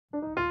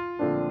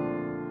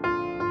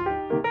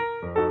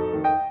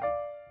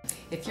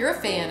If you're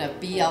a fan of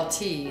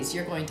BLTs,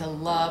 you're going to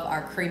love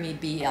our creamy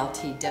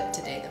BLT dip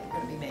today that we're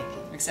going to be making.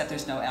 Except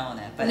there's no L in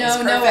it. But no, it's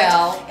perfect. no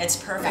L. It's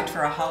perfect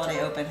for a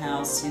holiday open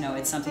house. You know,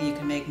 it's something you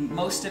can make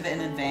most of it in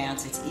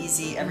advance. It's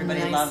easy.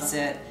 Everybody loves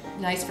it.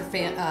 Nice for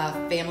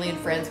family and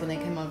friends when they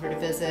come over to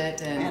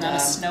visit. And on a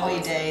snowy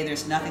day,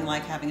 there's nothing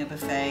like having a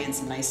buffet and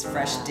some nice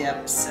fresh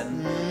dips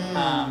and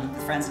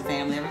friends and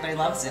family. Everybody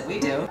loves it. We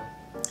do.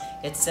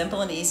 It's simple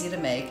and easy to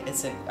make.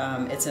 It's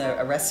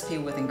a recipe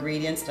with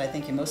ingredients that I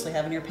think you mostly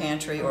have in your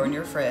pantry or in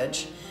your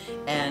fridge.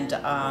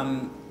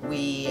 And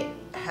we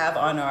have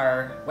on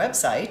our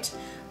website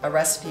a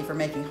recipe for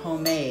making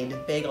homemade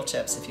bagel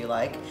chips, if you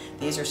like.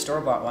 These are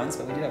store-bought ones,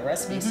 but we do have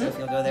recipes, so if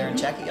you'll go there and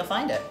check it, you'll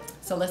find it.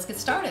 So let's get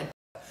started.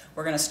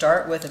 We're going to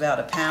start with about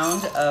a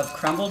pound of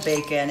crumbled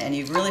bacon, and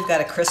you've really got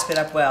to crisp it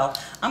up well.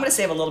 I'm going to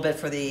save a little bit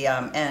for the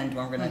end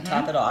when we're going to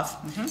top it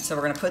off. So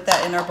we're going to put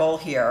that in our bowl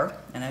here,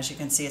 and as you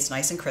can see, it's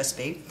nice and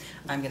crispy.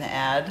 I'm going to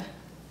add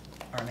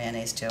our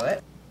mayonnaise to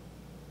it.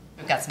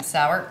 We've got some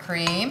sour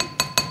cream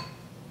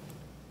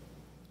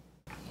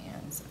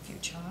and a few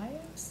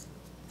chives.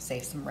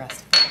 Save some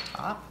rest for the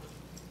top.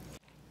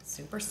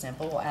 Super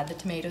simple. We'll add the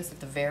tomatoes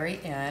at the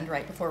very end,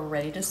 right before we're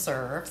ready to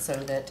serve, so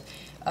that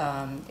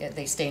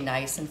they stay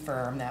nice and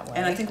firm that way.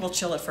 And I think we'll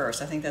chill it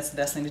first. I think that's the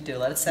best thing to do.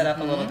 Let it set up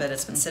a little bit.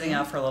 It's been sitting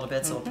out for a little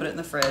bit, so we'll put it in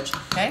the fridge,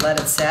 let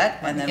it set,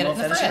 and then we'll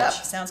finish it up.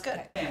 Sounds good.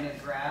 Okay, I'm going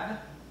to grab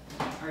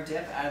our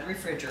dip out of the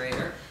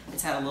refrigerator.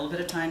 It's had a little bit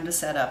of time to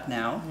set up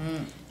now,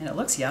 and it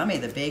looks yummy.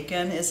 The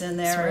bacon is in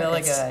there. It's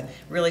really good.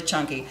 Really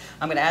chunky.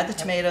 I'm going to add the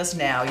tomatoes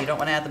now. You don't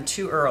want to add them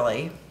too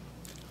early.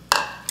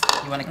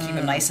 You want to keep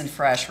them nice and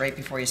fresh right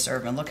before you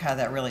serve them. And look how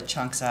that really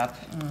chunks up.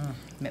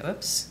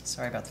 Oops,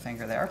 sorry about the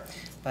finger there.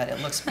 But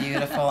it looks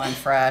beautiful and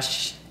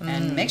fresh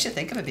and makes you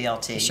think of a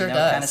BLT. Sure does. It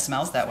kind of does.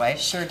 smells that way.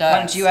 Sure does. Why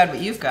don't you add what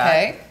you've got?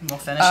 Okay. And we'll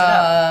finish it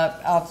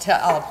up.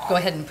 I'll go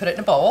ahead and put it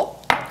in a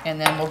bowl, and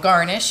then we'll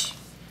garnish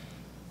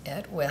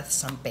it with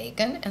some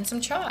bacon and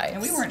some chives.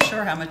 And we weren't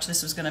sure how much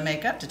this was going to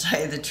make up, to tell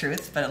you the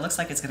truth, but it looks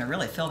like it's going to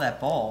really fill that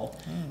bowl.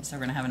 So we're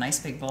going to have a nice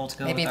big bowl to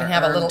go Maybe with even our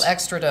have a little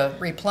extra to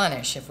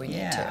replenish if we need to.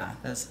 Yeah,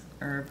 those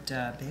herbed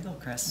bagel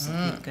crisps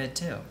would be good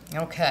too.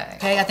 Okay.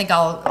 Okay, I think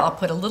I'll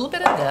put a little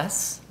bit of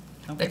this.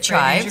 Don't The be afraid to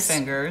chives. use your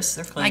fingers.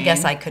 They're clean. I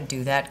guess I could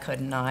do that,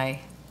 couldn't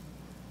I?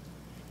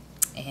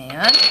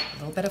 And a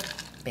little bit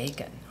of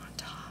bacon on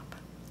top,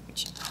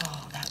 which,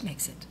 oh, that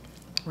makes it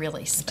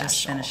really special.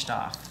 Just finished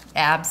off.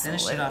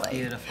 Absolutely. Finished it off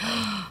beautifully.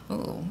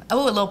 Ooh.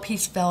 Oh, a little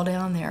piece fell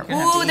down there.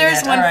 Ooh,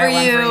 there's one for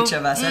you. One for each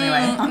of us.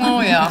 Anyway. Oh,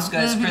 yeah. It's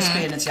good. It's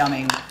crispy and it's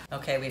yummy.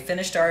 Okay, we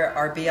finished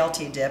our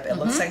BLT dip. It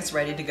looks like it's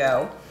ready to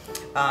go.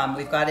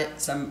 We've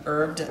got some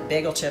herbed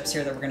bagel chips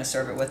here that we're going to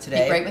serve it with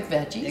today. Be great with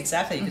veggies.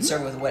 Exactly. You can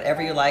serve it with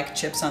whatever you like,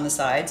 chips on the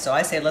side. So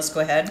I say let's go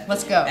ahead.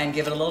 Let's go. And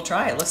give it a little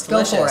try. It looks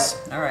Go delicious.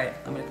 for it. All right.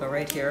 I'm going to go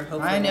right here.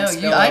 Hopefully I know. it won't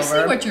spill I over.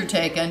 see what you're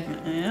taking.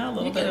 Yeah, a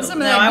little You're bit of some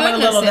of that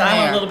goodness in I want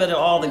there. a little bit of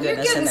all the You're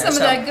goodness in getting there. some of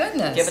that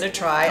goodness. Give it a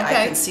try.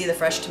 Okay. I can see the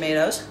fresh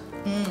tomatoes.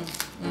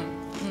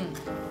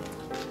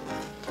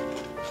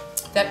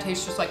 That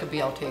tastes just like a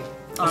BLT.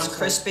 Honestly. It's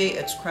crispy,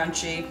 it's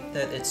crunchy,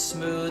 it's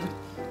smooth.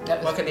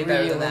 What could be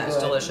better than that? It's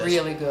delicious.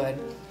 Really good.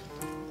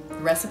 The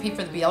recipe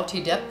for the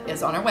BLT dip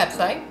is on our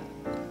website.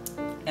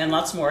 And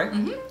lots more.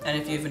 And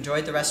if you've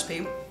enjoyed the recipe,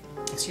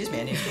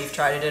 and if you've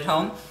tried it at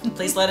home,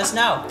 please let us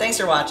know. Thanks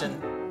for watching.